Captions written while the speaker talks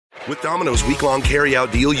With Domino's week-long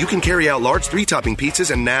carry-out deal, you can carry out large 3-topping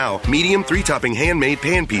pizzas and now medium 3-topping handmade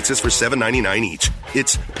pan pizzas for $7.99 each.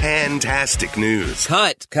 It's fantastic news.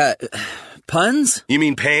 Cut. Puns? You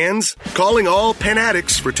mean pans? Calling all pan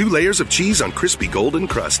addicts for 2 layers of cheese on crispy golden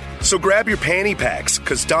crust. So grab your panty packs,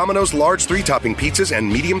 because Domino's large 3-topping pizzas and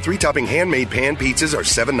medium 3-topping handmade pan pizzas are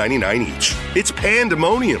 $7.99 each. It's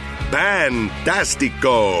pandemonium.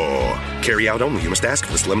 Fantastico. Carry out only. You must ask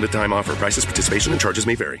for this limited time offer. Prices, participation, and charges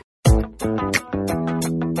may vary.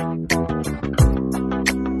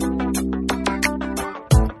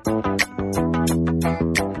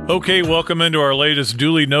 Okay, welcome into our latest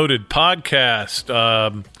duly noted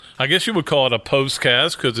podcast. I guess you would call it a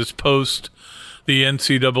postcast because it's post the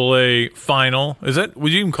NCAA final.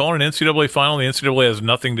 Would you even call it an NCAA final? The NCAA has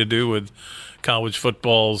nothing to do with college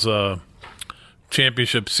football's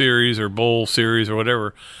championship series or bowl series or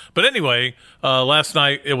whatever. But anyway, last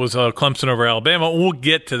night it was Clemson over Alabama. We'll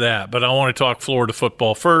get to that, but I want to talk Florida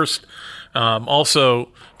football first. Also,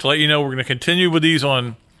 to let you know, we're going to continue with these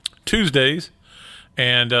on Tuesdays.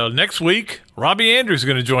 And next week, Robbie Andrews is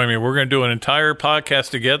going to join me. We're going to do an entire podcast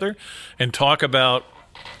together and talk about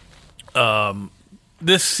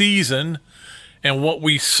this season and what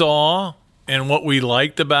we saw and what we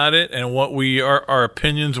liked about it and what our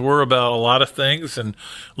opinions were about a lot of things and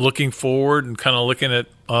looking forward and kind of looking at,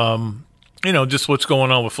 just what's going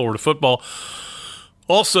on with Florida football.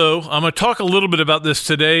 Also, I'm going to talk a little bit about this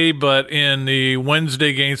today, but in the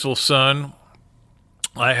Wednesday Gainesville Sun,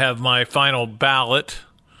 I have my final ballot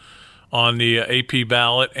on the AP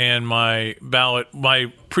ballot and my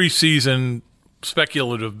preseason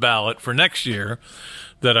speculative ballot for next year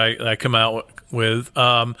that I come out with.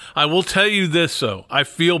 I will tell you this, though. I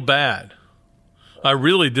feel bad. I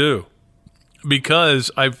really do.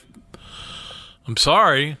 Because I'm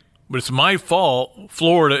sorry, but it's my fault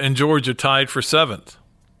Florida and Georgia tied for 7th.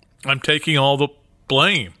 I'm taking all the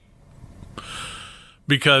blame.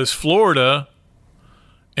 Because Florida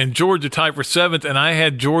and Georgia tied for 7th, and I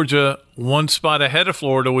had Georgia 1 spot ahead of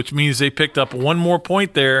Florida, which means they picked up 1 more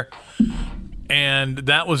point there, and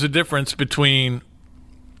that was the difference between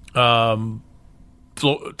tying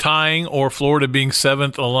or Florida being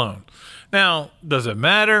 7th alone. Now, does it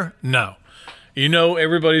matter? No.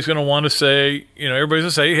 Everybody's going to want to say, everybody's going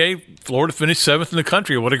to say, hey, Florida finished 7th in the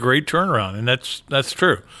country. What a great turnaround, and that's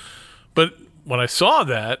true. But when I saw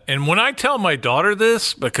that, and when I tell my daughter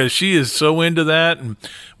this, because she is so into that, and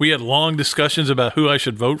we had long discussions about who I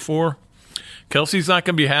should vote for, Kelsey's not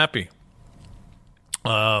going to be happy.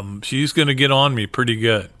 She's going to get on me pretty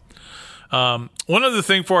good. One other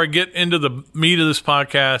thing before I get into the meat of this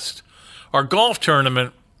podcast, our golf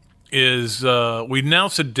tournament is, we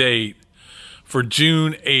announced a date for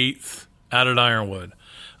June 8th out at Ironwood.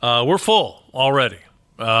 We're full already.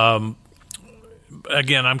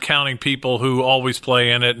 Again, I'm counting people who always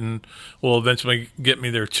play in it and will eventually get me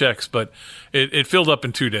their checks, but it filled up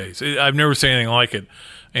in 2 days. I've never seen anything like it.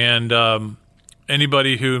 And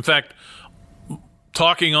anybody who, in fact,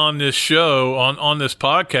 talking on this show, on this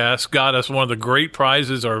podcast, got us one of the great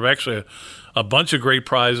prizes, or actually a bunch of great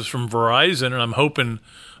prizes from Verizon, and I'm hoping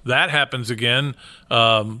that happens again.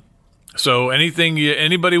 So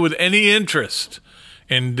anybody with any interest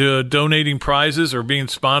in donating prizes or being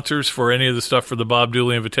sponsors for any of the stuff for the Bob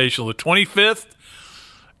Dooley Invitational, the 25th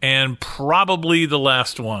and probably the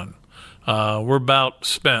last one. We're about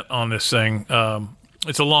spent on this thing.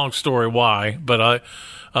 It's a long story why, but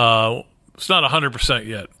it's not 100%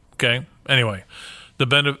 yet, okay? Anyway,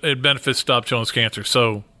 it benefits Stop Children's Cancer.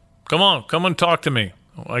 So come on, talk to me.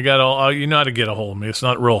 You know how to get a hold of me. It's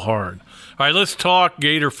not real hard. All right, let's talk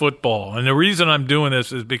Gator football. And the reason I'm doing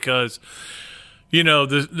this is because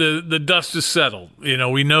the dust is settled.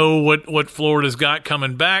 We know what Florida's got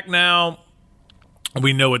coming back now.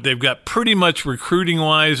 We know what they've got pretty much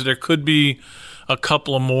recruiting-wise. There could be a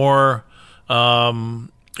couple of more.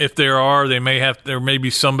 If there may be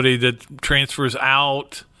somebody that transfers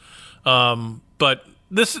out. But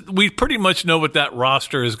we pretty much know what that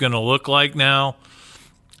roster is going to look like now.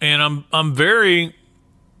 And I'm very,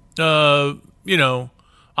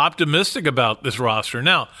 optimistic about this roster.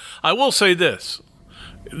 Now, I will say this.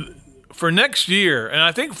 For next year, and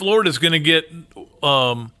I think Florida's going to get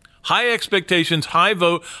high expectations, high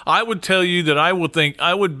vote. I would tell you that I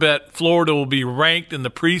would bet Florida will be ranked in the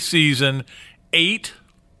preseason 8,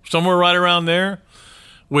 somewhere right around there,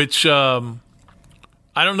 which I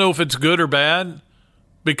don't know if it's good or bad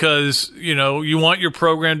because, you want your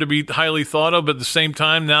program to be highly thought of, but at the same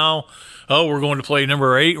time now, we're going to play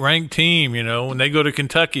number 8 ranked team, when they go to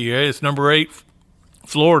Kentucky, it's number 8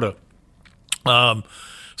 Florida.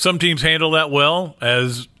 Some teams handle that well,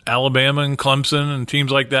 as Alabama and Clemson and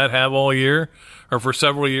teams like that have all year or for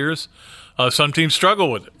several years. Some teams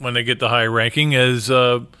struggle with it when they get the high ranking, as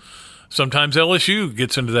sometimes LSU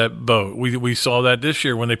gets into that boat. We saw that this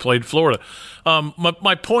year when they played Florida.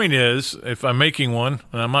 My point is, if I'm making one,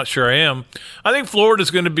 and I'm not sure I am, I think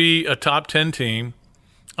Florida's going to be a top 10 team.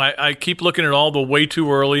 I keep looking at all the way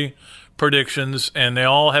too early predictions, and they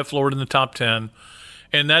all have Florida in the top 10,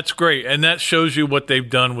 and that's great. And that shows you what they've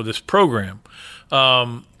done with this program.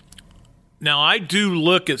 Now, I do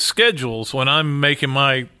look at schedules when I'm making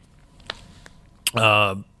my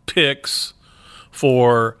picks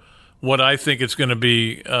for what I think it's going to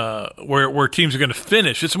be, where teams are going to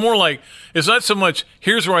finish. It's more like, it's not so much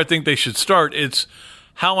here's where I think they should start, it's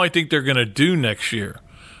how I think they're going to do next year.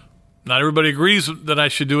 Not everybody agrees that I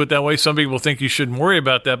should do it that way. Some people think you shouldn't worry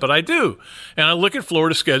about that, but I do. And I look at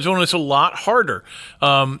Florida's schedule, and it's a lot harder.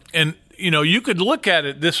 And, you could look at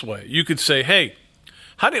it this way. You could say, hey,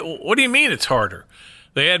 what do you mean it's harder?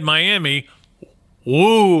 They had Miami.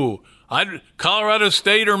 Woo! Colorado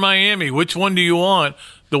State or Miami? Which one do you want?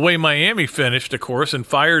 The way Miami finished, of course, and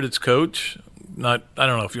fired its coach. I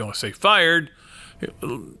don't know if you want to say fired.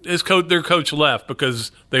 Their coach left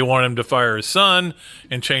because they wanted him to fire his son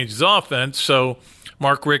and change his offense. So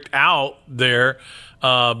Mark Richt out there.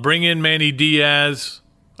 Bring in Manny Diaz.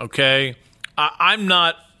 Okay, I'm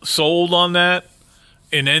not sold on that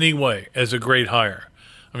in any way as a great hire.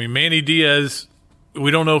 I mean, Manny Diaz,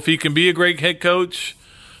 we don't know if he can be a great head coach.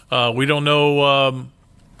 We don't know.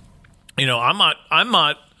 I'm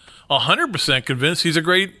not 100% convinced he's a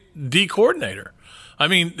great D coordinator. I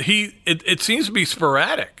mean, it seems to be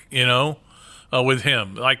sporadic, with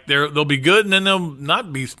him. Like they'll be good and then they'll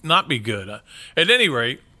not be good. At any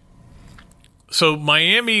rate, so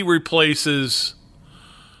Miami replaces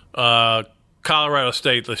Colorado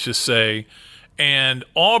State, let's just say, and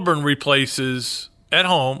Auburn replaces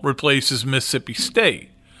Mississippi State.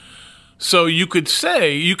 So you could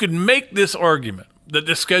make this argument that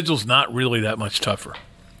the schedule's not really that much tougher.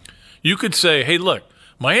 You could say, hey, look,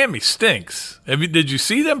 Miami stinks. Did you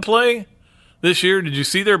see them play this year? Did you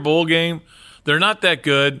see their bowl game? They're not that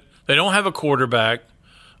good. They don't have a quarterback.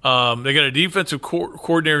 They got a defensive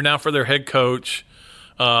coordinator now for their head coach.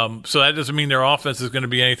 So that doesn't mean their offense is going to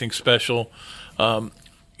be anything special.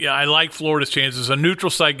 I like Florida's chances. A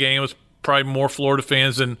neutral site game is probably more Florida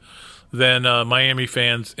fans than Miami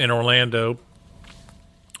fans in Orlando.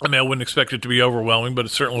 I mean, I wouldn't expect it to be overwhelming, but it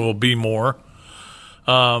certainly will be more.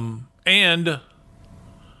 And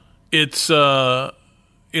it's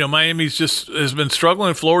Miami's has been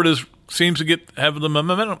struggling. Florida seems to have the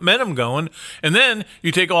momentum going. And then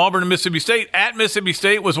you take Auburn and Mississippi State. At Mississippi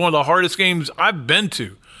State was one of the hardest games I've been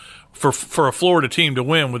to for a Florida team to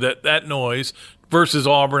win with that noise versus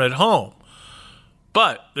Auburn at home.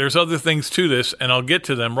 But there's other things to this, and I'll get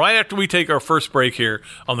to them right after we take our first break here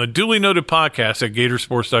on the Duly Noted podcast at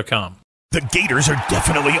Gatorsports.com. The Gators are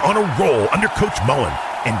definitely on a roll under Coach Mullen,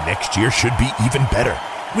 and next year should be even better.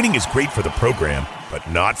 Winning is great for the program, but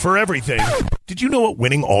not for everything. Did you know what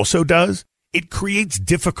winning also does? It creates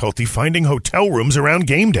difficulty finding hotel rooms around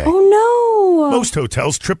game day. Oh, no. Most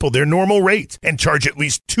hotels triple their normal rates and charge at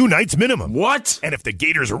least 2 nights minimum. What? And if the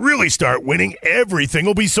Gators really start winning, everything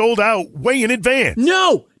will be sold out way in advance.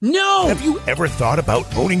 No! Have you ever thought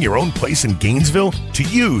about owning your own place in Gainesville to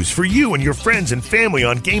use for you and your friends and family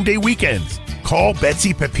on game day weekends? Call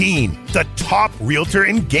Betsy Pepine, the top realtor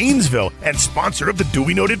in Gainesville and sponsor of the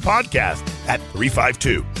Duly Noted podcast at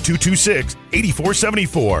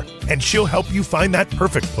 352-226-8474. And she'll help you find that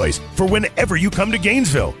perfect place for whenever you come to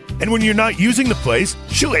Gainesville. And when you're not using the place,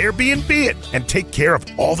 she'll Airbnb it and take care of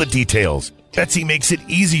all the details. Betsy makes it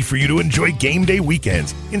easy for you to enjoy game day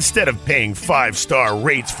weekends instead of paying 5-star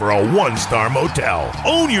rates for a 1-star motel.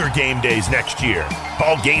 Own your game days next year.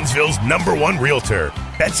 Call Gainesville's #1 realtor,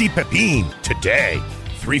 Betsy Pepine, today.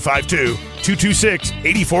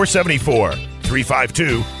 352-226-8474.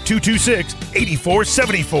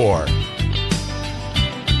 352-226-8474.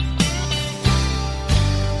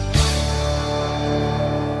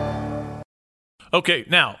 Okay,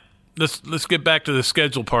 now let's get back to the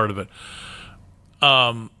schedule part of it.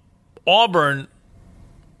 Auburn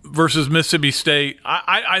versus Mississippi State,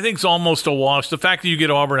 I think it's almost a wash. The fact that you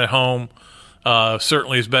get Auburn at home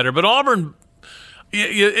certainly is better. But Auburn,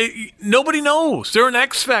 nobody knows. They're an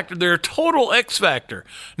X factor. They're a total X factor.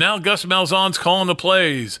 Now Gus Malzahn's calling the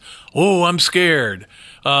plays. Oh, I'm scared.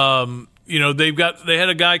 They had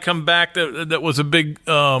a guy come back that was a big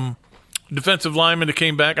defensive lineman that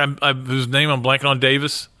came back. His name I'm blanking on,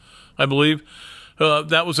 Davis, I believe.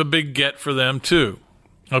 That was a big get for them too.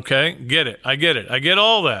 Okay, get it. I get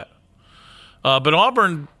all that. But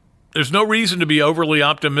Auburn, there's no reason to be overly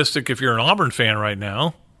optimistic if you're an Auburn fan right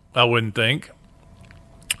now, I wouldn't think.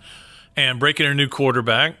 And breaking a new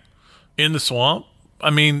quarterback in the swamp, I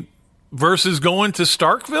mean, versus going to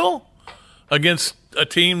Starkville against a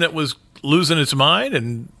team that was losing its mind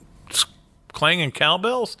and clanging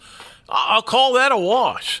cowbells, I'll call that a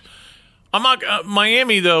wash. I'm not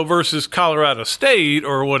Miami, though, versus Colorado State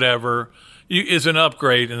or whatever is an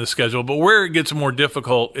upgrade in the schedule, but where it gets more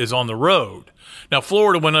difficult is on the road. Now,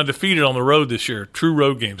 Florida went undefeated on the road this year, true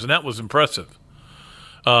road games, and that was impressive.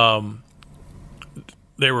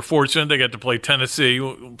 They were fortunate they got to play Tennessee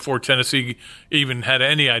before Tennessee even had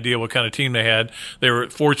any idea what kind of team they had. They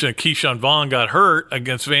were fortunate Keyshawn Vaughn got hurt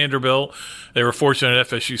against Vanderbilt. They were fortunate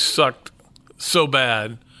FSU sucked so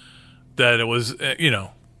bad that it was, that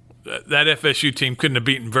FSU team couldn't have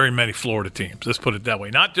beaten very many Florida teams. Let's put it that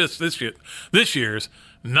way. Not just this year's,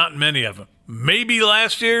 not many of them. Maybe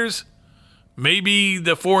last year's, maybe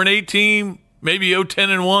the 4-8 team, maybe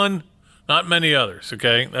 0-10-1. Not many others,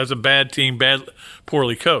 okay? That's a bad team,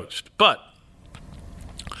 poorly coached. But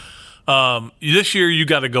this year you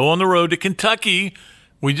got to go on the road to Kentucky.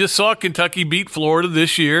 We just saw Kentucky beat Florida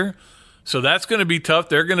this year, so that's going to be tough.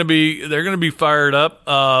 They're going to be fired up.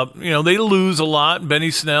 They lose a lot.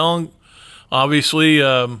 Benny Snell, obviously,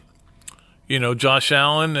 Josh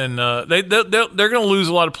Allen, and they're going to lose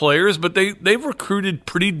a lot of players, but they've recruited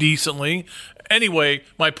pretty decently. Anyway,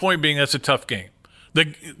 my point being that's a tough game.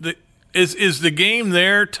 Is the game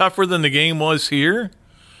there tougher than the game was here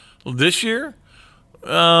this year?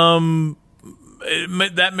 That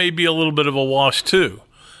may be a little bit of a wash too.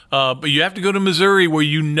 But you have to go to Missouri where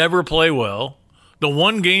you never play well. The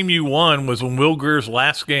one game you won was when Will Greer's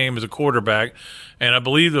last game as a quarterback, and I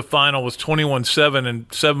believe the final was 21-7, and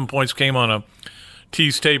 7 points came on a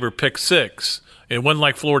Tease Tabor pick six. It wasn't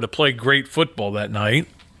like Florida played great football that night.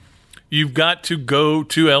 You've got to go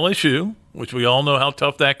to LSU, which we all know how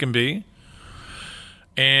tough that can be.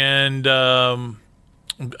 And I'm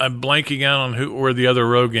blanking out on where the other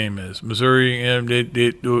road game is. Missouri, and who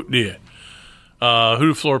did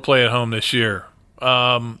Florida play at home this year?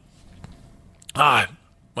 My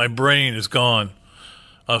brain is gone.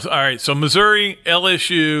 All right, so Missouri,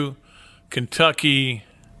 LSU, Kentucky,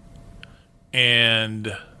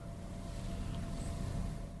 and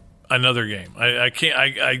another game. I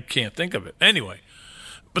can't think of it. Anyway,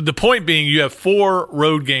 but the point being, you have 4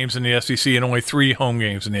 road games in the SEC and only 3 home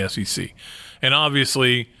games in the SEC, and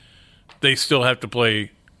obviously they still have to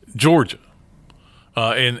play Georgia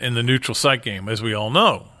in the neutral site game, as we all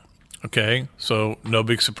know. Okay, so no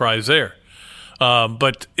big surprise there.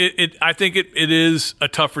 But I think it is a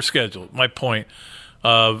tougher schedule. My point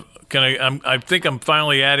of I think I'm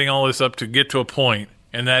finally adding all this up to get to a point,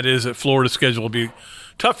 and that is that Florida's schedule will be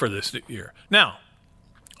tougher this year. Now,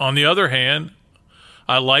 on the other hand,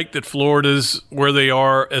 I like that Florida's where they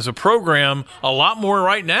are as a program a lot more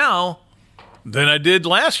right now than I did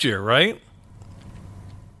last year, right?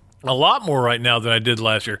 A lot more right now than I did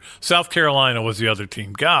last year. South Carolina was the other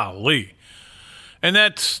team. Golly. And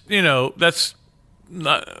that's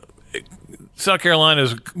not – South Carolina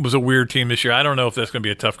was a weird team this year. I don't know if that's going to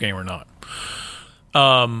be a tough game or not.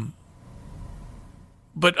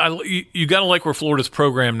 But you got to like where Florida's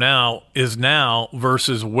program now is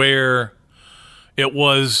versus where it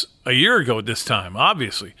was a year ago at this time.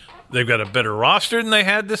 Obviously, they've got a better roster than they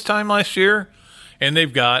had this time last year, and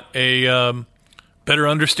they've got a better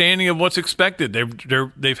understanding of what's expected.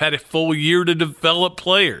 They've had a full year to develop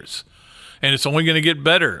players, and it's only going to get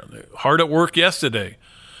better. They're hard at work yesterday.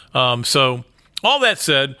 So all that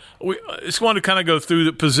said, I just want to kind of go through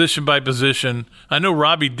the position by position. I know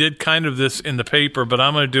Robbie did kind of this in the paper, but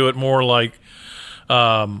I'm going to do it more like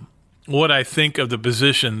what I think of the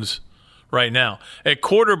positions right now. At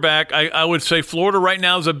quarterback, I would say Florida right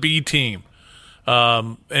now is a B team.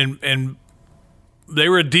 And they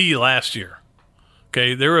were a D last year.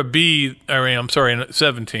 Okay, they were a B. I'm sorry,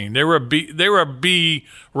 17. They were a B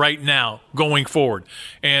right now going forward,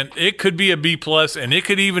 and it could be a B plus, and it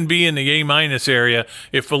could even be in the A minus area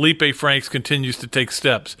if Felipe Franks continues to take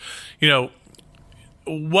steps. You know,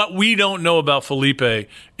 what we don't know about Felipe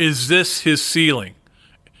is this his ceiling?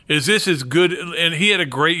 Is this as good? And he had a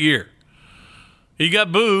great year. He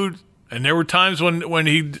got booed, and there were times when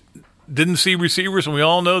he didn't see receivers, and we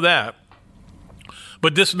all know that.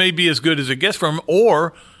 But this may be as good as it gets from him,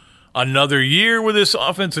 or another year with this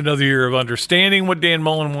offense, another year of understanding what Dan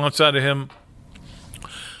Mullen wants out of him.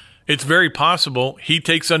 It's very possible he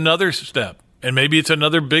takes another step, and maybe it's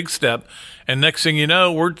another big step. And next thing you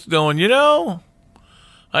know, we're going,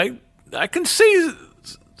 I can see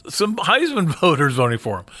some Heisman voters voting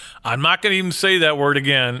for him. I'm not going to even say that word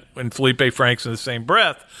again when Felipe Franks in the same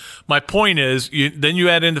breath. my point is, then you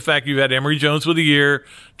add in the fact you had Emory Jones with a year,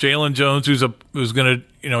 Jalen Jones, who's going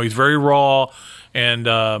to, he's very raw, and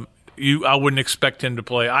I wouldn't expect him to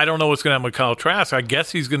play. I don't know what's going to happen with Kyle Trask. I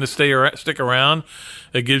guess he's going to stick around.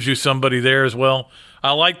 It gives you somebody there as well.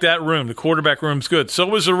 I like that room. The quarterback room's good. So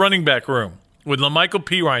was the running back room with LaMichael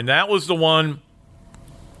Pirine. That was the one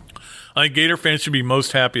I think Gator fans should be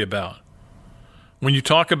most happy about. When you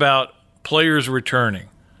talk about players returning,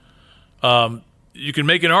 you can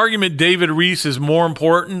make an argument David Reese is more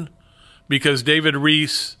important because David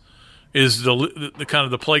Reese is the kind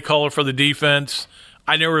of the play caller for the defense.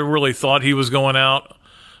 I never really thought he was going out.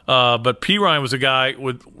 But Pirine was a guy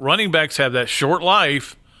with running backs have that short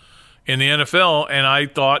life in the NFL, and I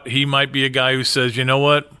thought he might be a guy who says, you know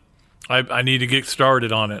what, I need to get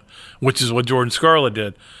started on it, which is what Jordan Scarlett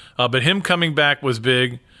did. But him coming back was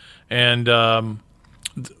big, and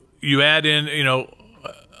you add in,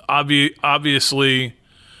 obviously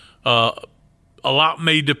a lot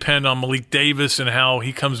may depend on Malik Davis and how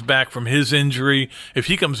he comes back from his injury. If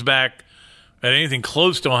he comes back at anything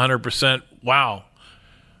close to 100%, wow.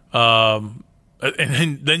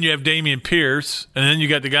 And then you have Dameon Pierce, and then you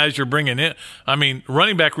got the guys you're bringing in. I mean,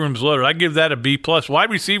 running back room's loaded. I give that a B+. Wide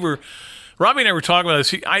receiver, Robbie and I were talking about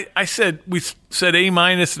this. We said A-,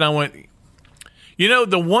 and I went,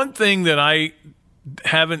 the one thing that I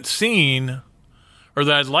haven't seen or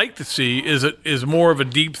that I'd like to see is more of a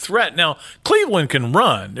deep threat. Now, Cleveland can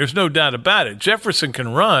run. There's no doubt about it. Jefferson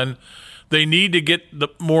can run. They need to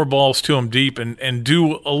get more balls to him deep and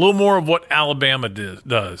do a little more of what Alabama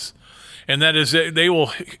does. And that is they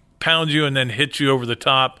will pound you and then hit you over the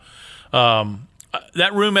top.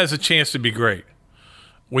 That room has a chance to be great.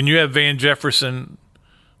 When you have Van Jefferson,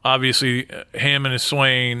 obviously Hammond and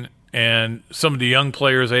Swain, and some of the young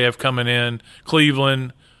players they have coming in,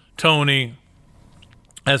 Cleveland, Tony,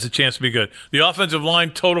 has a chance to be good. The offensive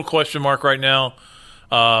line, total question mark right now.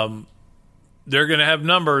 They're going to have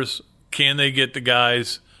numbers. Can they get the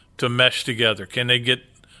guys to mesh together? Can they get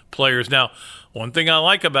players? Now, one thing I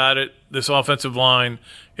like about it, this offensive line,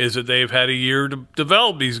 is that they've had a year to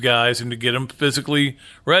develop these guys and to get them physically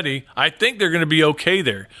ready. I think they're going to be okay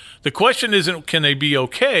there. The question isn't can they be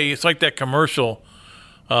okay. It's like that commercial.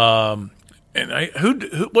 What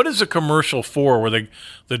is the commercial for where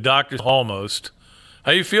the doctor's almost?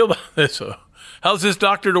 How you feel about this? How's this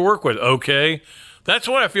doctor to work with? Okay. That's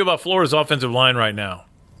what I feel about Florida's offensive line right now.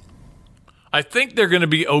 I think they're going to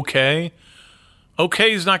be okay.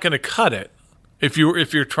 Okay is not going to cut it if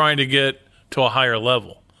you're trying to get to a higher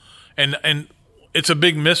level. And it's a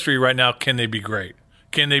big mystery right now. Can they be great?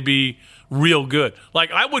 Can they be real good?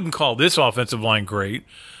 Like, I wouldn't call this offensive line great.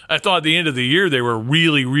 I thought at the end of the year they were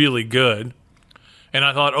really, really good. And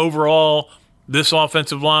I thought overall this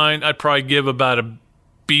offensive line I'd probably give about a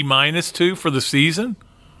B- to for the season.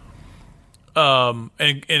 And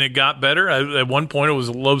it got better. At one point it was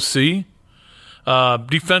a low C.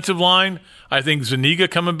 Defensive line, I think Zuniga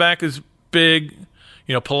coming back is big.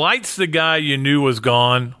 Polite's the guy you knew was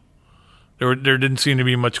gone. There didn't seem to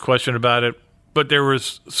be much question about it, but there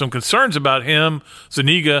was some concerns about him,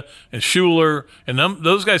 Zuniga, and Schuler, and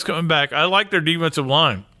those guys coming back. I like their defensive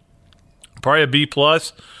line. Probably a B+.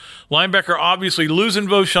 Linebacker, obviously, losing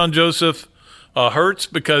Voshon Joseph hurts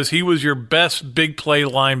because he was your best big play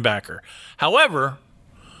linebacker. However,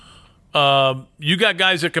 you got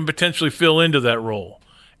guys that can potentially fill into that role.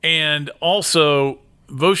 And also,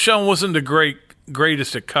 Voshon wasn't the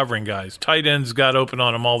greatest at covering guys. Tight ends got open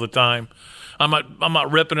on him all the time. I'm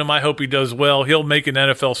not ripping him. I hope he does well. He'll make an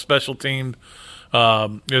NFL special team.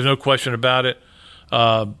 There's no question about it.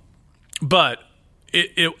 But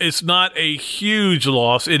it's not a huge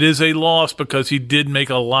loss. It is a loss because he did make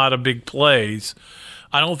a lot of big plays.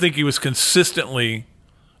 I don't think he was consistently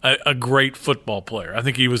a great football player. I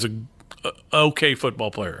think he was a okay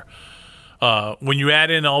football player. When you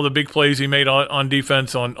add in all the big plays he made on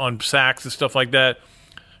defense, on sacks and stuff like that,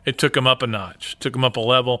 it took him up a notch, took him up a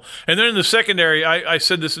level. And then in the secondary, I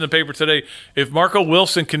said this in the paper today, if Marco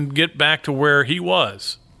Wilson can get back to where he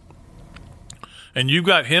was, and you've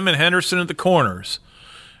got him and Henderson at the corners,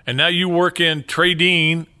 and now you work in Trey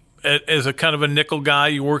Dean as a kind of a nickel guy,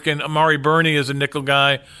 you work in Amari Burney as a nickel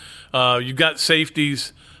guy, you've got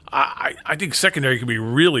safeties, I think secondary can be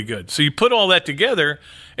really good. So you put all that together,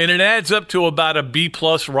 and it adds up to about a B+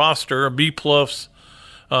 roster, a B+.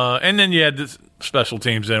 And then you had the special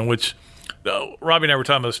teams in, which Robbie and I were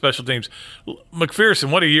talking about the special teams.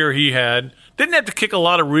 McPherson, what a year he had. Didn't have to kick a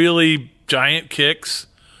lot of really giant kicks.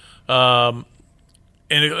 And,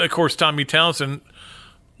 of course, Tommy Townsend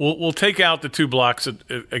will take out the 2 blocks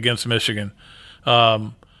against Michigan.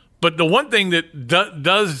 But the one thing that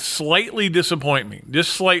does slightly disappoint me,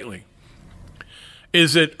 just slightly,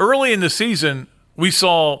 is that early in the season we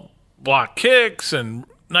saw block kicks and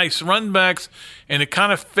nice run backs, and it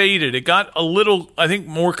kind of faded. It got a little, I think,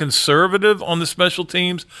 more conservative on the special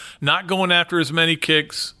teams, not going after as many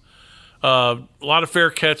kicks, a lot of fair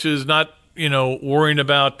catches, not, worrying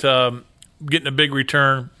about getting a big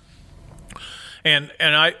return. And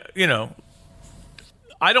I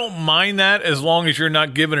don't mind that as long as you're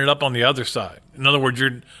not giving it up on the other side. In other words,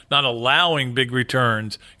 you're not allowing big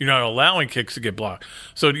returns. You're not allowing kicks to get blocked.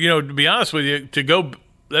 So, to be honest with you,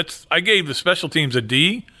 I gave the special teams a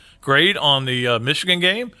D grade on the Michigan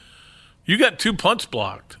game. You got 2 punts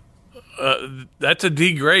blocked. That's a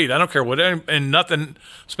D grade. I don't care what, and nothing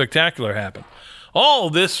spectacular happened. All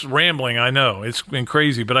this rambling, I know, it's been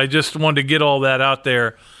crazy, but I just wanted to get all that out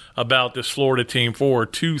there about this Florida team for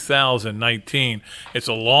 2019. It's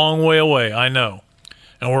a long way away, I know.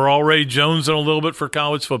 And we're already jonesing a little bit for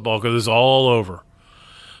college football because it's all over.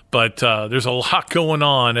 But there's a lot going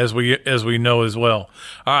on, as we know as well.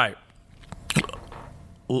 All right.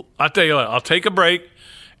 I'll tell you what, I'll take a break,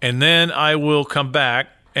 and then I will come back,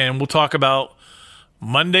 and we'll talk about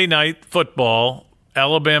Monday night football,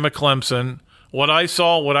 Alabama-Clemson, what I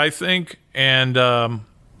saw, what I think, and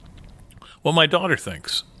what my daughter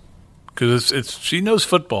thinks. Because she knows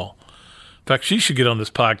football. In fact, she should get on this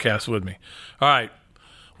podcast with me. All right.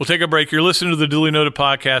 We'll take a break. You're listening to the Duly Noted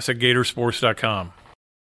podcast at Gatorsports.com.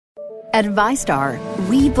 At ViStar,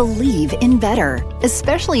 we believe in better,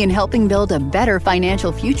 especially in helping build a better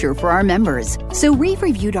financial future for our members. So we've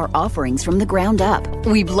reviewed our offerings from the ground up.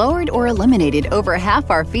 We've lowered or eliminated over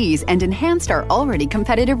half our fees and enhanced our already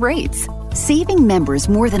competitive rates, saving members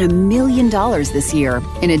more than $1 million this year,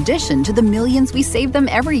 in addition to the millions we save them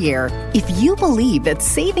every year. If you believe that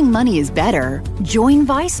saving money is better, join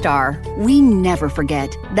ViStar. We never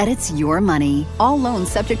forget that it's your money. All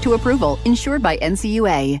loans subject to approval, insured by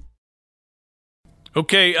NCUA.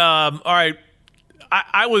 Okay, all right.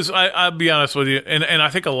 I'll be honest with you, and I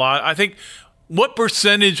think what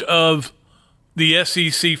percentage of the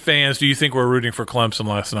SEC fans do you think were rooting for Clemson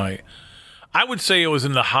last night? I would say it was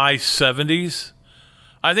in the high 70s.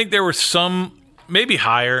 I think there were some, maybe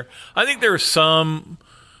higher. I think there were some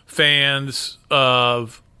fans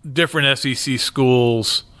of different SEC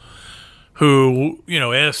schools who,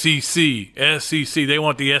 SEC, they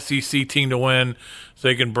want the SEC team to win so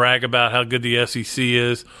they can brag about how good the SEC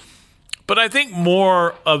is. But I think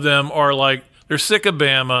more of them are like, they're sick of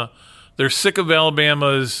Bama. They're sick of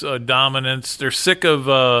Alabama's dominance. They're sick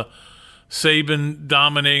of Saban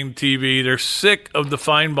dominating TV. They're sick of the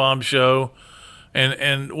Feinbaum show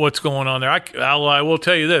and what's going on there. I will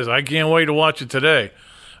tell you this. I can't wait to watch it today.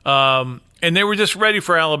 And they were just ready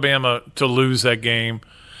for Alabama to lose that game.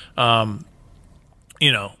 I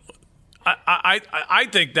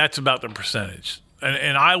think that's about the percentage.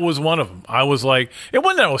 And I was one of them. I was like, it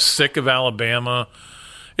wasn't that I was sick of Alabama.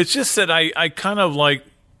 It's just that I kind of like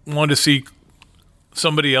wanted to see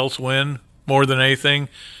somebody else win more than anything.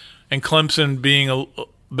 And Clemson being a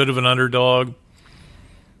bit of an underdog,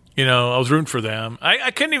 I was rooting for them.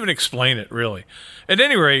 I couldn't even explain it, really. At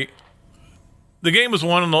any rate, the game was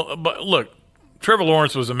won. But look, Trevor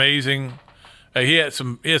Lawrence was amazing. He had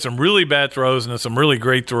some really bad throws and some really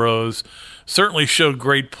great throws. Certainly showed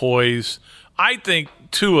great poise. I think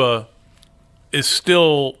Tua is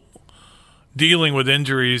still dealing with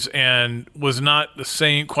injuries and was not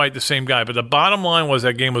quite the same guy. But the bottom line was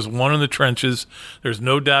that game was won in the trenches. There's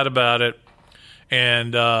no doubt about it.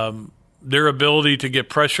 And their ability to get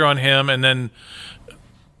pressure on him and then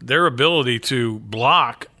their ability to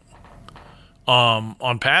block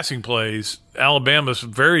on passing plays, Alabama's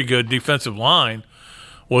very good defensive line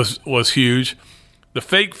was huge. The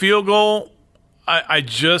fake field goal, I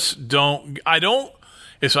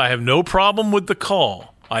have no problem with the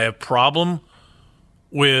call. I have problem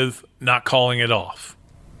with not calling it off.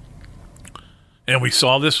 And we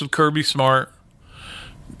saw this with Kirby Smart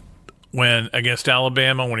when against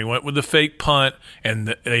Alabama when he went with the fake punt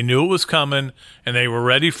and they knew it was coming and they were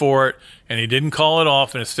ready for it and he didn't call it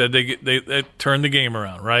off and instead they turned the game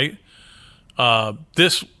around, right?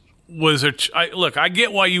 This was look, I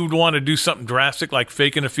get why you would want to do something drastic like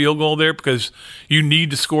faking a field goal there because you need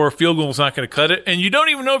to score. A field goal is not going to cut it, and you don't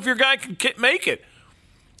even know if your guy can make it.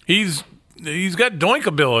 He's got doink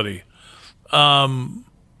ability.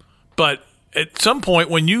 But at some point,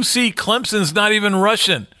 when you see Clemson's not even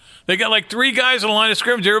rushing, they got like 3 guys on the line of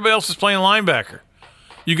scrimmage. Everybody else is playing linebacker.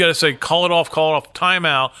 You got to say, call it off,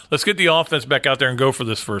 timeout. Let's get the offense back out there and go for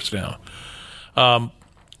this first down.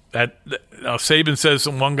 Saban says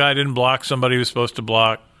one guy didn't block somebody who was supposed to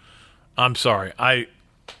block. I'm sorry.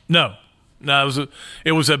 No,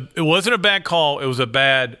 it wasn't a bad call. It was a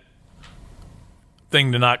bad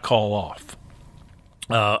thing to not call off.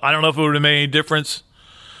 I don't know if it would have made any difference,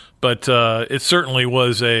 but it certainly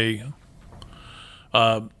was a.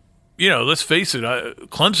 Let's face it,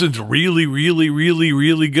 Clemson's really, really, really,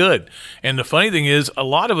 really good. And the funny thing is, a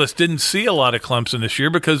lot of us didn't see a lot of Clemson this year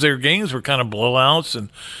because their games were kind of blowouts. And,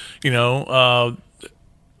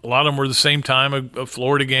 a lot of them were the same time of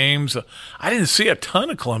Florida games. I didn't see a ton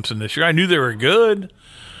of Clemson this year. I knew they were good.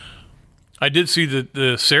 I did see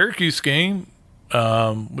the Syracuse game,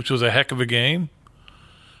 which was a heck of a game.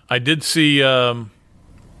 I did see I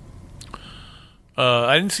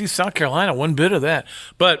didn't see South Carolina, one bit of that.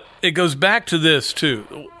 But it goes back to this,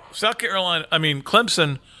 too.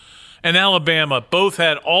 Clemson and Alabama both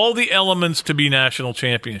had all the elements to be national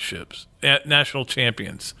champions.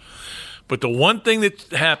 But the one thing that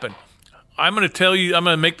happened, I'm going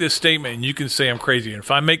to make this statement, and you can say I'm crazy. And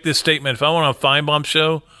if I make this statement, if I went on a Feinbaum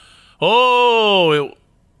show, all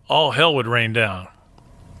hell would rain down.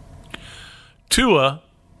 Tua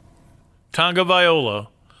Tagovailoa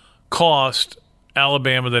cost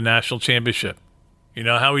Alabama the national championship. You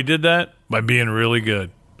know how he did that? By being really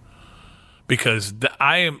good. Because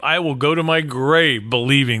I will go to my grave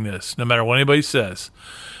believing this, no matter what anybody says,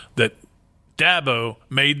 that Dabo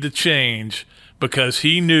made the change because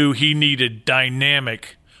he knew he needed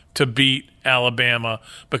dynamic to beat Alabama.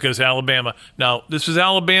 Because Alabama, now this was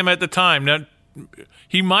Alabama at the time. Now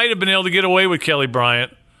he might have been able to get away with Kelly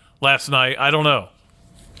Bryant last night. I don't know.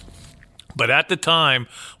 But at the time,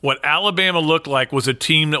 what Alabama looked like was a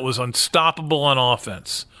team that was unstoppable on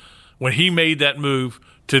offense when he made that move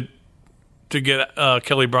to get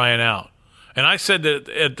Kelly Bryant out. And I said that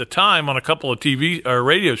at the time on a couple of TV or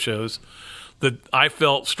radio shows that I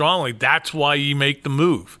felt strongly that's why you make the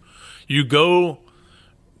move. You go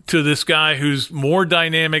to this guy who's more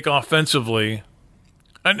dynamic offensively.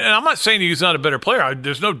 And I'm not saying he's not a better player.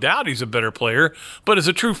 There's no doubt he's a better player. But as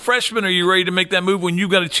a true freshman, are you ready to make that move when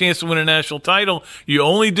you've got a chance to win a national title? You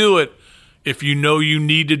only do it if you know you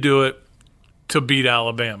need to do it to beat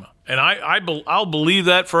Alabama. And I'll believe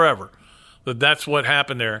that forever, that's what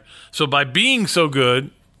happened there. So by being so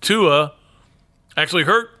good, Tua actually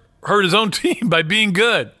hurt his own team by being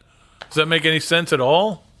good. Does that make any sense at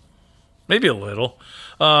all? Maybe a little.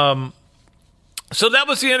 So that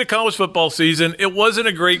was the end of college football season. It wasn't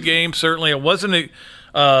a great game, certainly. It wasn't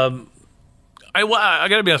a I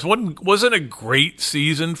got to be honest, wasn't a great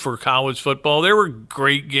season for college football. There were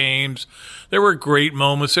great games. There were great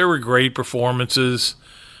moments. There were great performances.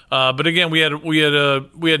 But again, we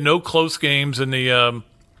had no close games in the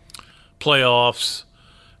playoffs.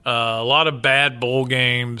 A lot of bad bowl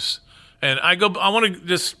games. And I want to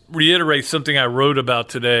just reiterate something I wrote about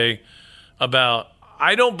today about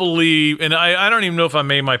I don't believe, and I don't even know if I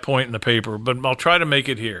made my point in the paper, but I'll try to make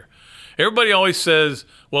it here. Everybody always says,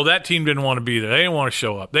 well, that team didn't want to be there. They didn't want to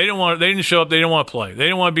show up. They didn't show up. They didn't want to play. They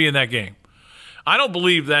didn't want to be in that game. I don't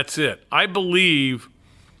believe that's it. I believe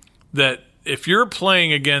that if you're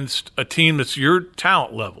playing against a team that's your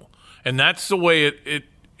talent level, and that's the way it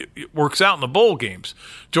works out in the bowl games.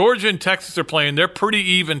 Georgia and Texas are playing. They're pretty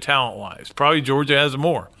even talent-wise. Probably Georgia has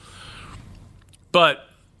more. But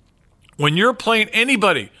when you're playing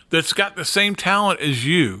anybody that's got the same talent as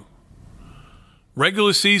you,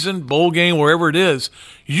 regular season, bowl game, wherever it is,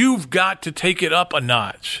 you've got to take it up a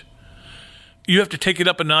notch. You have to take it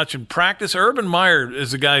up a notch in practice. Urban Meyer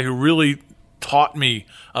is the guy who really taught me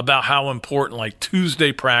about how important like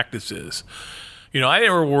Tuesday practice is. I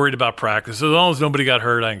never worried about practice. As long as nobody got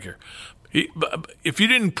hurt, I didn't care. If you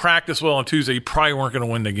didn't practice well on Tuesday, you probably weren't going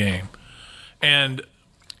to win the game. And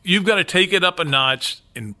you've got to take it up a notch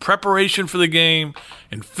in preparation for the game,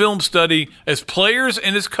 in film study, as players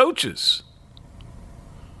and as coaches.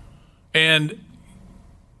 And,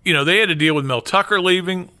 they had to deal with Mel Tucker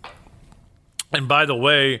leaving. And by the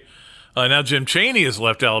way, now Jim Chaney has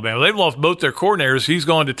left Alabama. They've lost both their coordinators. He's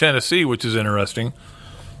gone to Tennessee, which is interesting.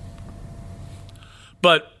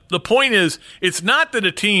 But the point is, it's not that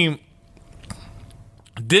a team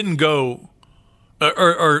didn't go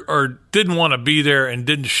or didn't want to be there and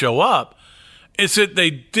didn't show up. It's that they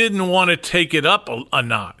didn't want to take it up a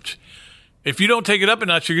notch. If you don't take it up a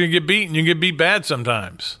notch, you're going to get beaten. You can get beat bad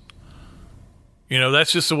sometimes.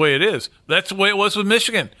 That's just the way it is. That's the way it was with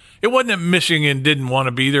Michigan. It wasn't that Michigan didn't want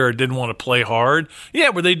to be there or didn't want to play hard. Yeah,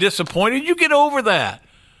 were they disappointed? You get over that.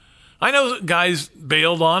 I know guys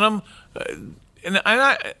bailed on them. And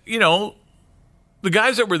the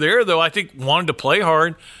guys that were there, though, I think wanted to play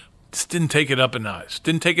hard. Just didn't take it up a notch.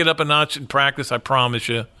 Didn't take it up a notch in practice, I promise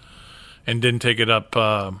you, and didn't take it up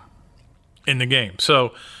in the game.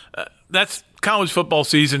 So that's college football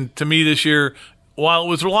season to me this year, while it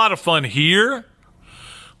was a lot of fun here,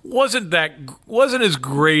 wasn't as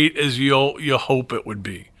great as you hope it would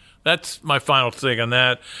be. That's my final thing on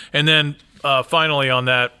that. And then finally on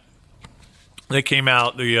that, they came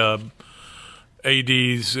out, the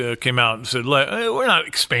ADs came out and said, hey, we're not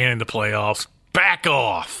expanding the playoffs. Back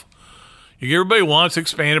off. Everybody wants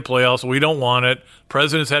expanded playoffs. We don't want it.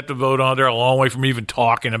 Presidents have to vote on it. They're a long way from even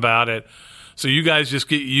talking about it. So you guys just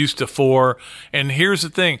get used to 4. And here's the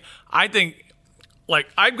thing. I think,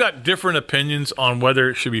 I've got different opinions on whether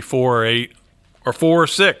it should be 4 or 8 or 4 or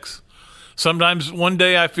 6. Sometimes one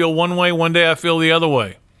day I feel one way, one day I feel the other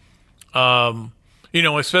way.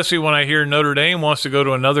 Especially when I hear Notre Dame wants to go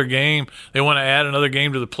to another game. They want to add another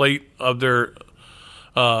game to the plate of their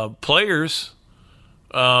players.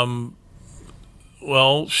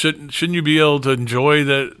 Well, shouldn't you be able to enjoy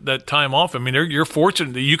that time off? I mean, you're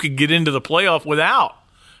fortunate that you could get into the playoff without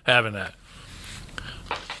having that.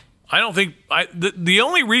 I don't think the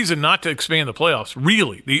only reason not to expand the playoffs,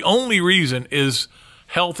 really, the only reason is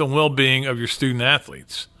health and well-being of your student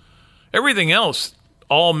athletes. Everything else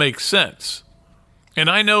all makes sense. And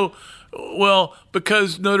I know,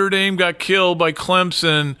 because Notre Dame got killed by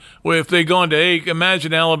Clemson, if they'd gone to 8,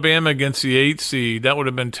 imagine Alabama against the 8 seed. That would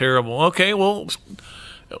have been terrible. Okay, well,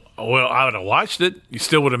 I would have watched it. You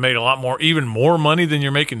still would have made even more money than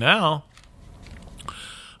you're making now.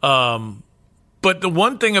 But the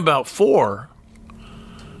one thing about 4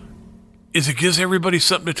 is it gives everybody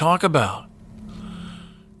something to talk about.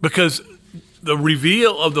 Because the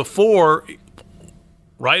reveal of the 4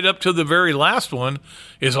 right up to the very last one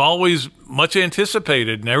is always much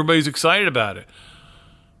anticipated, and everybody's excited about it.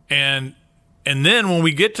 And then when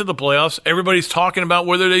we get to the playoffs, everybody's talking about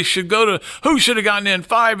whether they should go to who should have gotten in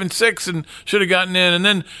 5 and 6 and should have gotten in.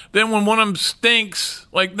 And then when one of them stinks,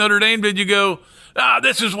 like Notre Dame did, you go,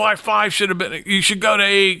 this is why 5 should have been. You should go to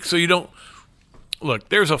 8 so you don't. Look,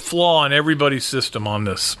 there's a flaw in everybody's system on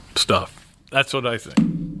this stuff. That's what I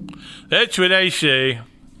think. That's what I say.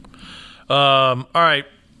 All right.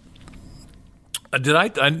 Do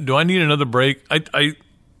I need another break? I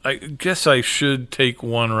guess I should take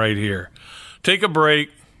one right here. Take a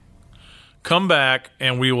break, come back,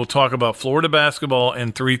 and we will talk about Florida basketball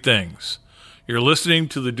and 3 things. You're listening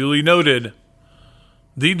to the Duly Noted.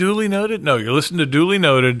 The Duly Noted? No, you're listening to Duly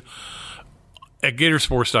Noted at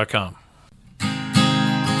Gatorsports.com.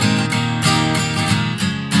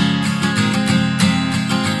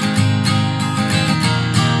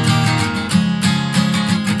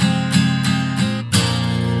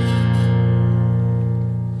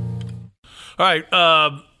 All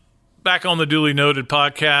right, back on the Duly Noted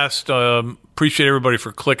podcast. Appreciate everybody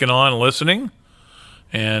for clicking on and listening.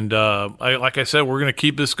 And like I said, we're going to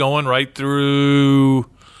keep this going right through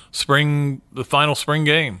the final spring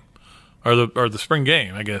game, or the spring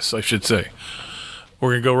game, I guess I should say.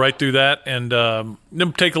 We're going to go right through that and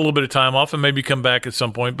then take a little bit of time off and maybe come back at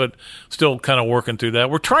some point, but still kind of working through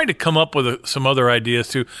that. We're trying to come up with some other ideas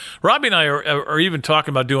too. Robbie and I are even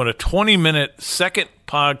talking about doing a 20-minute second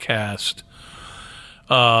podcast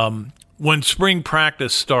when spring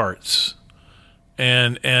practice starts,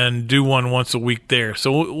 and do one once a week there.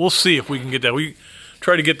 So we'll see if we can get that. We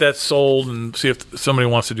try to get that sold and see if somebody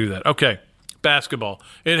wants to do that. Okay, basketball.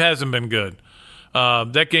 It hasn't been good.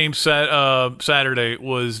 That game Saturday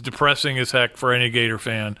was depressing as heck for any Gator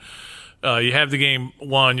fan. You have the game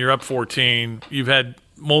won, you're up 14. You've had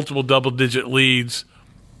multiple double-digit leads,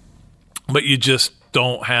 but you just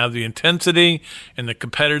don't have the intensity and the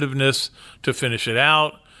competitiveness to finish it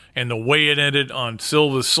out. And the way it ended on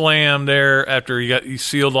Silva's slam there after he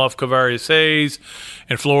sealed off Kavarius Hayes,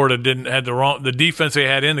 and Florida had the defense they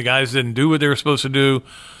had in, the guys didn't do what they were supposed to do.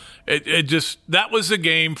 That was the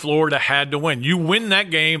game Florida had to win. You win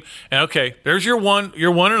that game, and okay, there's your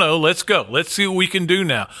 1-0. Let's go. Let's see what we can do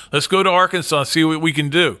now. Let's go to Arkansas and see what we can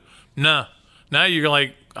do. Nah. Now you're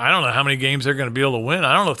like, I don't know how many games they're going to be able to win.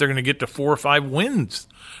 I don't know if they're going to get to 4 or 5 wins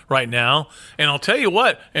right now. And I'll tell you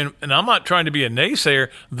what, and I'm not trying to be a naysayer,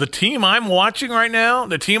 the team I'm watching right now,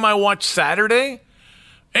 the team I watched Saturday,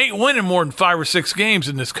 ain't winning more than 5 or 6 games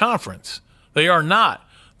in this conference. They are not.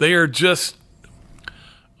 They are just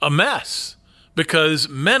a mess because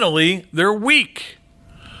mentally they're weak.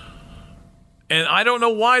 And I don't know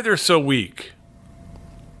why they're so weak.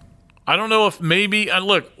 I don't know if maybe,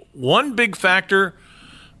 look, one big factor,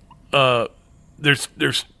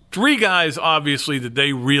 there's 3 guys, obviously, that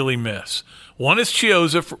they really miss. One is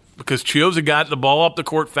Chiozza, because Chiozza got the ball up the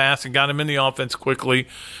court fast and got him in the offense quickly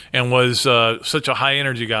and was such a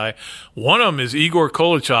high-energy guy. One of them is Igor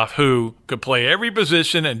Kolichov, who could play every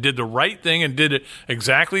position and did the right thing and did it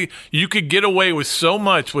exactly. You could get away with so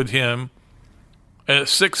much with him at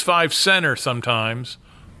 6'5" center sometimes.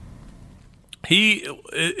 He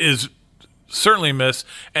is certainly missed,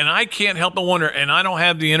 and I can't help but wonder, and I don't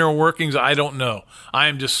have the inner workings, I don't know. I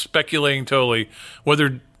am just speculating totally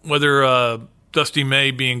whether Dusty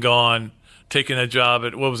May being gone, taking a job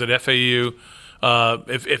at, FAU,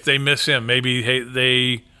 if they miss him, maybe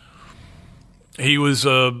he was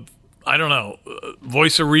I don't know,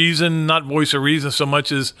 voice of reason, not voice of reason so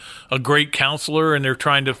much as a great counselor, and they're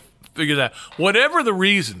trying to figure that. Whatever the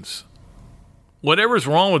reasons, whatever's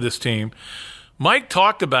wrong with this team, Mike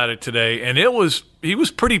talked about it today, and he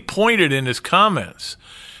was pretty pointed in his comments,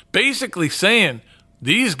 basically saying,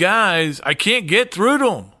 these guys, I can't get through to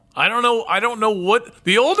them. I don't know what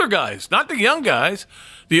the older guys, not the young guys,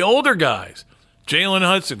 the older guys, Jalen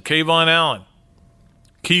Hudson, Kayvon Allen,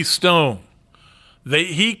 Keith Stone,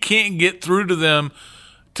 he can't get through to them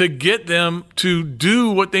to get them to do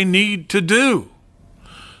what they need to do.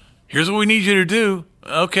 Here's what we need you to do.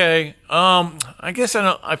 Okay, I guess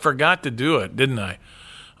I forgot to do it, didn't I?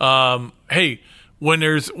 Hey, when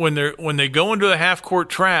they go into the half court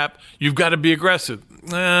trap, you've got to be aggressive.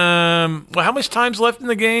 Well, how much time's left in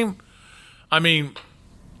the game? I mean,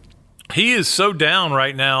 he is so down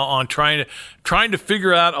right now on trying to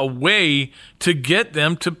figure out a way to get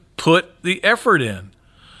them to put the effort in,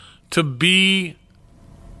 to be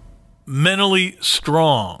mentally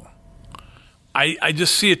strong. I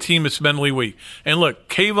just see a team that's mentally weak. And look,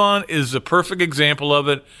 Kayvon is the perfect example of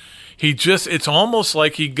it. It's almost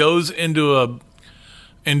like he goes into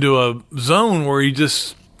a zone where he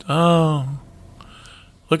just, look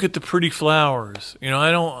at the pretty flowers. I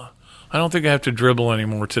don't think I have to dribble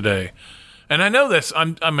anymore today. And I know this,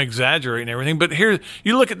 I'm exaggerating everything, but here,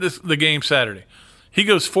 you look at the game Saturday. He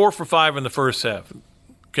goes 4 for 5 in the first half.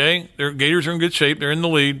 Okay? Gators are in good shape. They're in the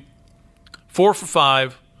lead. 4 for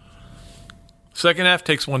 5. Second half,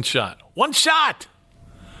 takes one shot. One shot!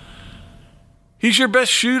 He's your best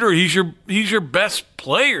shooter. He's your best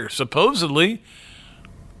player, supposedly.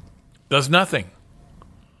 Does nothing.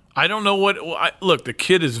 I don't know look, the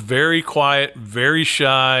kid is very quiet, very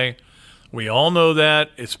shy. We all know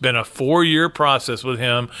that. It's been a 4-year process with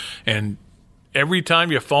him, and every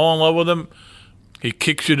time you fall in love with him, he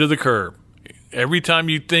kicks you to the curb. Every time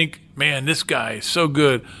you think, man, this guy is so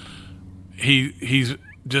good, he's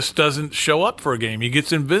just doesn't show up for a game. He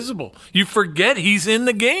gets invisible. You forget he's in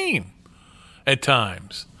the game at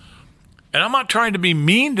times. And I'm not trying to be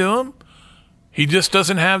mean to him. He just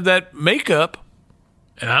doesn't have that makeup.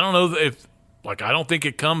 And I don't know I don't think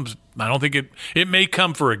it comes. I don't think it may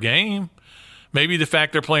come for a game. Maybe the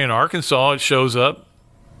fact they're playing Arkansas, it shows up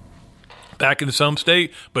back in his home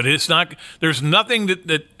state. But it's not. There's nothing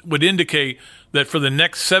that would indicate that for the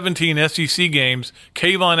next 17 SEC games,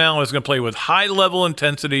 Kayvon Allen is going to play with high-level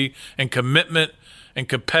intensity and commitment and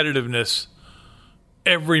competitiveness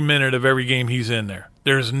every minute of every game he's in there.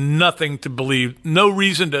 There's nothing to believe, no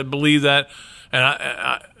reason to believe that,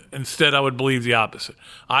 and instead I would believe the opposite.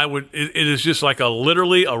 It is just like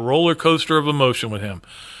literally a roller coaster of emotion with him.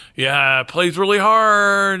 Yeah, plays really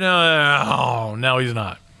hard. No, he's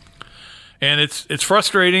not. And it's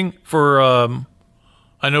frustrating for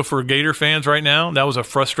I know for Gator fans right now, that was a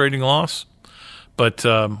frustrating loss. But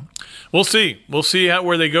we'll see. We'll see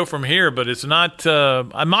where they go from here. But it's not.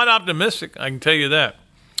 I'm not optimistic. I can tell you that.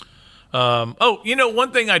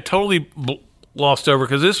 One thing I totally glossed over,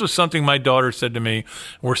 because this was something my daughter said to me.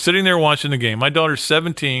 We're sitting there watching the game. My daughter's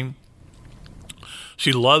 17.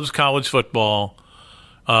 She loves college football,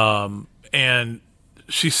 and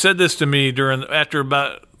she said this to me after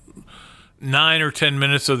about 9 or 10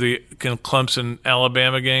 minutes of the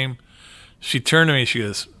Clemson-Alabama game. She turned to me, she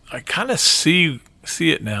goes, I kind of see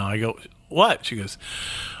it now. I go, what? She goes,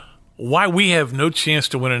 why we have no chance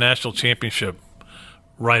to win a national championship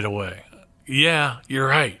right away. Yeah, you're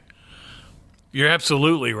right. You're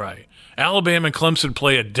absolutely right. Alabama and Clemson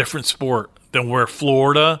play a different sport than where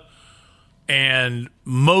Florida and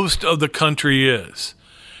most of the country is.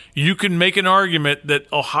 You can make an argument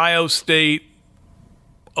that Ohio State,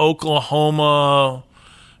 Oklahoma,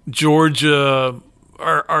 Georgia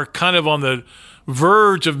are kind of on the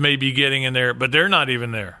verge of maybe getting in there, but they're not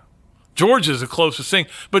even there. Georgia's the closest thing.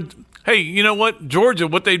 But, hey, you know what? Georgia,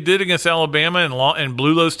 what they did against Alabama and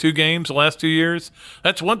blew those 2 games the last 2 years,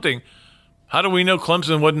 that's one thing. How do we know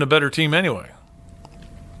Clemson wasn't a better team anyway?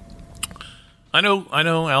 I know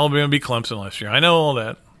Alabama beat Clemson last year. I know all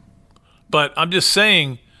that. But I'm just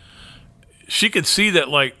saying, she could see that,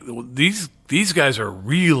 these guys are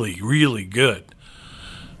really, really good.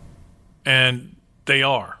 And they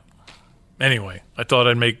are. Anyway, I thought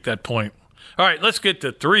I'd make that point. All right, let's get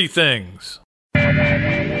to 3 things.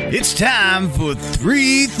 It's time for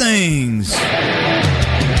Three Things.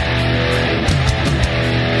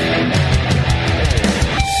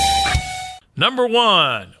 Number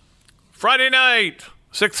one, Friday night,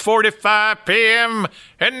 6:45 p.m.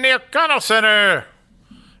 in the O'Connell Center.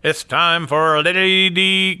 It's time for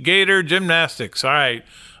Lady Gator Gymnastics. All right,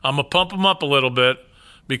 I'm going to pump them up a little bit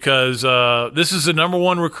because this is the number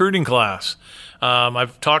one recruiting class.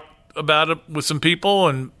 I've talked about it with some people,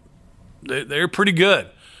 and they're pretty good.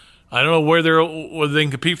 I don't know whether they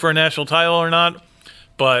can compete for a national title or not,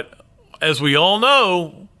 but as we all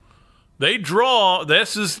know, they draw.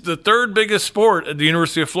 This is the third biggest sport at the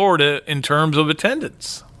University of Florida in terms of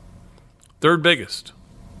attendance. Third biggest.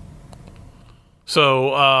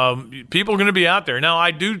 So people are going to be out there. Now,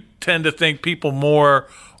 I do tend to think people more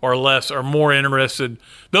or less are more interested.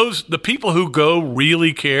 The people who go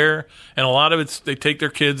really care, and a lot of it's they take their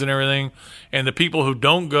kids and everything, and the people who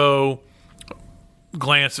don't go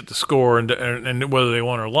glance at the score and whether they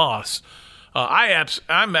won or lost. I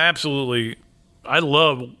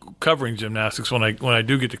love covering gymnastics when I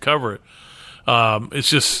do get to cover it. It's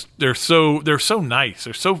just they're so nice.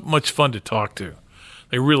 They're so much fun to talk to.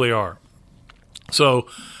 They really are. So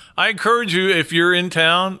I encourage you, if you're in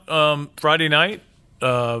town Friday night,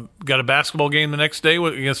 got a basketball game the next day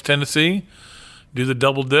against Tennessee, do the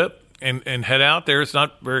double dip and head out there. It's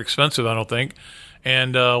not very expensive, I don't think.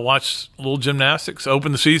 And watch a little gymnastics.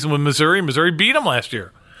 Open the season with Missouri. Missouri beat them last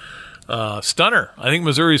year. Stunner. I think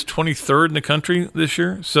Missouri is 23rd in the country this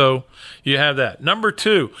year. So you have that. Number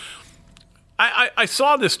two, I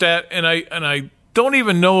saw this stat, and I don't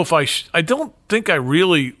even know if I don't think I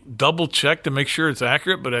really double-checked to make sure it's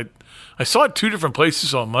accurate, but I saw it two different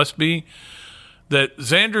places, so it must be, that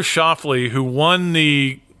Xander Schauffele, who won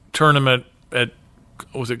the tournament at,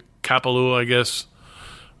 was it Kapalua, I guess?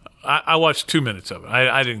 I watched 2 minutes of it.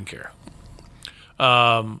 I didn't care.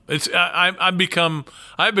 I've become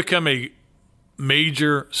a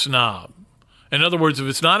major snob. In other words, if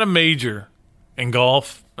it's not a major in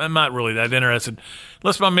golf, I'm not really that interested.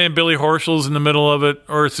 Unless my man Billy Horschel's in the middle of it,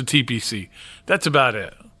 or it's a TPC. That's about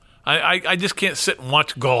it. I just can't sit and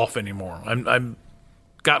watch golf anymore. I'm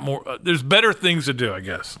got more. There's better things to do, I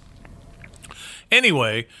guess.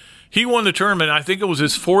 Anyway, he won the tournament. I think it was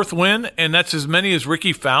his fourth win, and that's as many as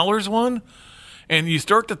Ricky Fowler's won. And you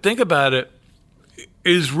start to think about it.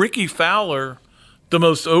 Is Ricky Fowler the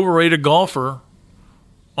most overrated golfer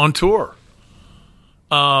on tour?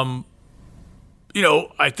 I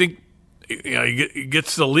think he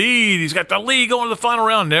gets the lead. He's got the lead going to the final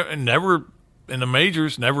round, never in the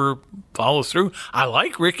majors, never follows through. I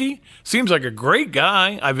like Ricky. Seems like a great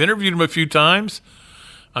guy. I've interviewed him a few times.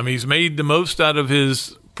 He's made the most out of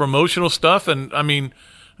his promotional stuff, and I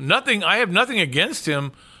have nothing against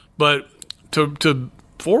him, but to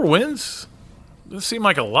 4 wins. This seemed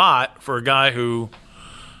like a lot for a guy who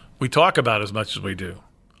we talk about as much as we do.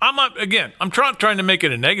 I'm trying to make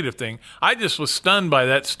it a negative thing. I just was stunned by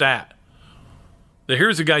that stat. That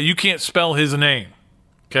here's a guy, you can't spell his name.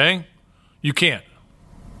 Okay? You can't.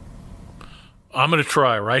 I'm going to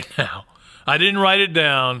try right now. I didn't write it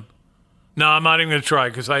down. No, I'm not even going to try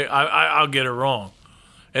because I'll get it wrong.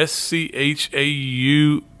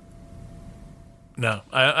 Schau. No,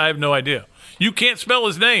 I have no idea. You can't spell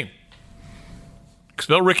his name.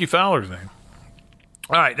 Spell Ricky Fowler's name.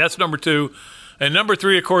 All right, that's number two. And number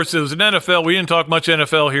three, of course, is an NFL. We didn't talk much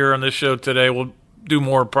NFL here on this show today. We'll do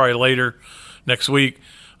more probably later next week.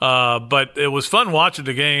 But it was fun watching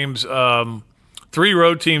the games. 3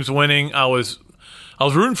 road teams winning. I was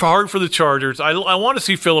rooting hard for the Chargers. I want to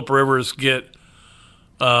see Phillip Rivers get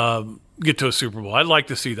to a Super Bowl. I'd like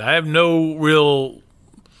to see that. I have no real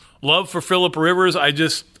love for Phillip Rivers. I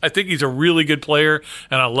think he's a really good player,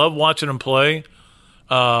 and I love watching him play.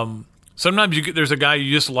 Sometimes there's a guy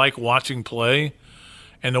you just like watching play,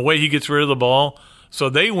 and the way he gets rid of the ball. So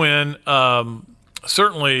they win.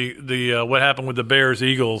 Certainly, what happened with the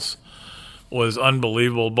Bears-Eagles was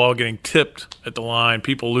unbelievable. Ball getting tipped at the line,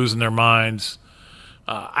 people losing their minds.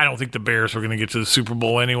 I don't think the Bears were going to get to the Super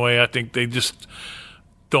Bowl anyway. I think they just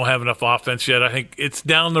don't have enough offense yet. I think it's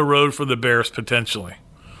down the road for the Bears potentially.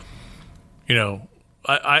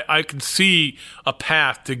 I can see a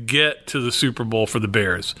path to get to the Super Bowl for the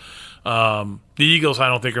Bears. The Eagles, I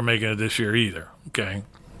don't think, are making it this year either. Okay.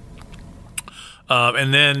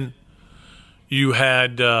 And then you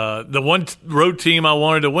had the one road team I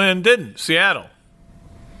wanted to win didn't, Seattle.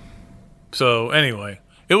 So anyway,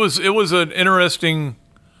 it was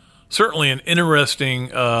certainly an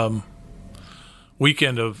interesting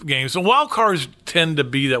weekend of games. The wild cards tend to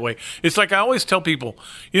be that way. It's like I always tell people,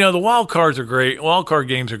 the wild cards are great. Wild card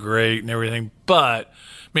games are great and everything, but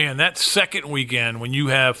man, that second weekend when you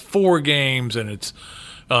have 4 games and it's,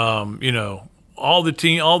 all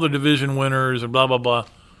the division winners and blah, blah, blah.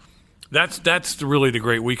 That's really the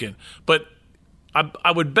great weekend. But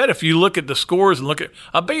I would bet if you look at the scores and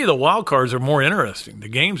I bet you the wild cards are more interesting. The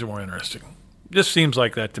games are more interesting. Just seems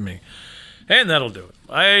like that to me. And that'll do it.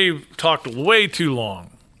 I talked way too long.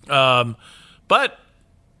 But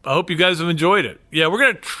I hope you guys have enjoyed it. Yeah, we're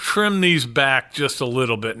going to trim these back just a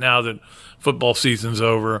little bit now that football season's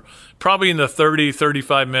over. Probably in the 30,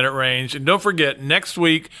 35-minute range. And don't forget, next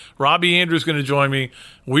week, Robbie Andrews is going to join me.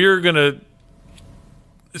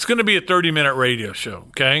 It's going to be a 30-minute radio show,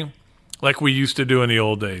 okay? Like we used to do in the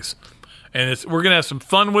old days. And we're going to have some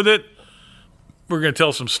fun with it. We're going to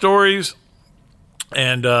tell some stories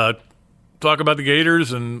and talk about the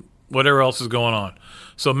Gators and whatever else is going on.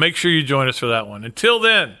 So make sure you join us for that one. Until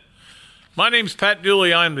then, my name's Pat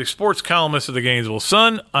Dooley. I am the sports columnist of the Gainesville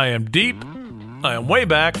Sun. I am deep, I am way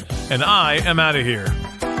back, and I am out of here.